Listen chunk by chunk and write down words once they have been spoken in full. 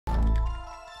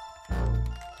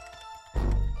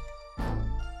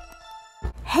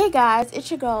Hey guys,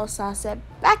 it's your girl Sasa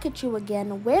back at you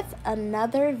again with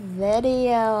another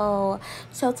video.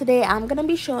 So today I'm gonna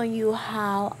be showing you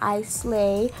how I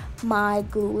slay my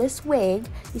glueless wig.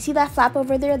 You see that flap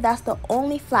over there? That's the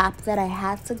only flap that I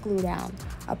had to glue down.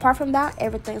 Apart from that,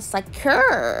 everything's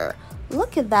secure.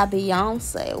 Look at that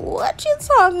Beyonce. What you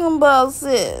talking about,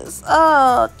 sis?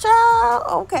 Oh, child.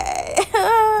 Okay.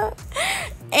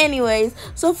 Anyways,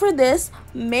 so for this,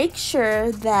 make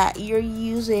sure that you're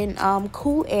using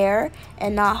cool air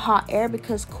and not hot air,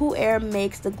 because cool air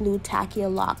makes the glue tacky a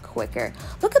lot quicker.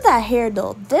 Look at that hair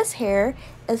though. This hair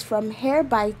is from Hair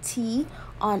by T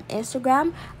on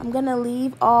Instagram. I'm gonna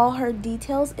leave all her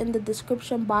details in the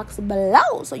description box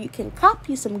below so you can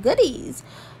copy some goodies.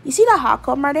 You see that hot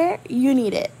comb right there? You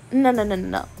need it.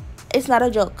 No. It's not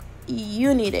a joke.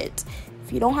 You need it.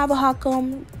 If you don't have a hot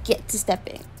comb, get to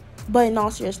stepping. But in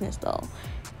all seriousness though.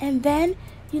 And then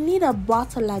you need a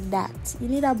bottle like that. You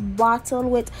need a bottle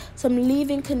with some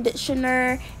leave-in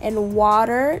conditioner and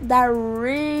water that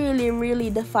really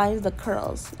defines the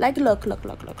curls. Like look.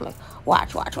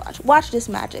 Watch this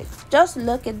magic. Just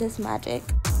look at this magic.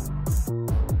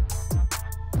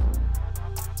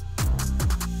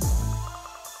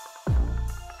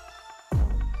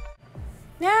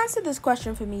 Now answer this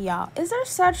question for me, y'all. Is there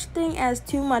such thing as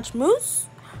too much mousse?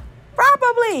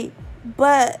 Probably.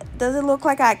 But does it look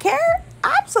like I care?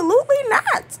 Absolutely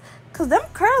not. Because them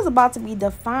curls about to be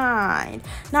defined.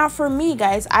 Now for me,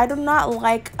 guys, I do not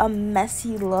like a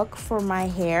messy look for my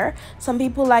hair. Some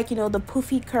people like, the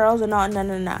poofy curls and all.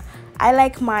 No. I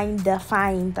like mine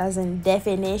defined, as in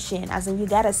definition. As in you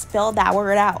gotta spell that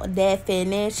word out.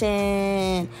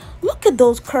 Definition. Look at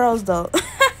those curls though.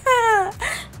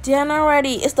 Done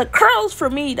already. It's the curls for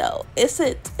me though. It's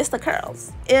the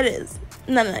curls. It is.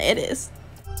 No, it is.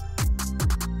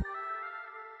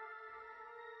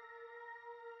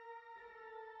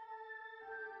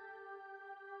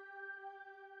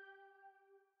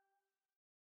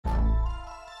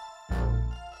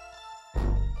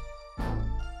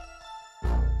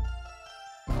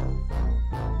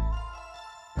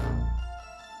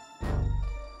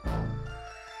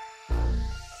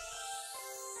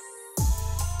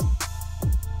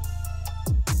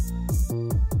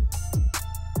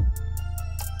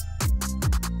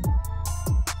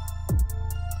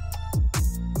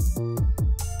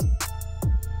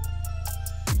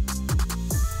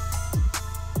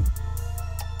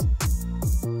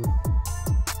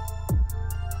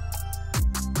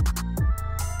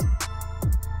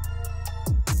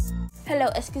 Hello,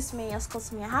 excuse me.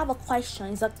 I have a question.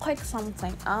 It's a quick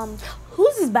something.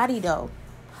 Who's this baddie though?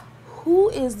 Who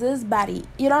is this baddie?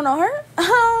 You don't know her?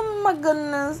 Oh my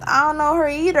goodness, I don't know her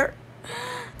either.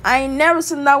 I ain't never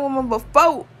seen that woman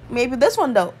before. Maybe this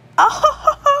one though.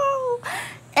 Oh.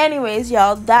 Anyways,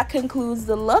 y'all, that concludes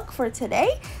the look for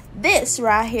today. This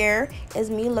right here is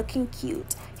me looking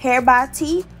cute. Hair by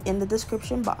T in the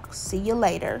description box. See you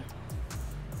later.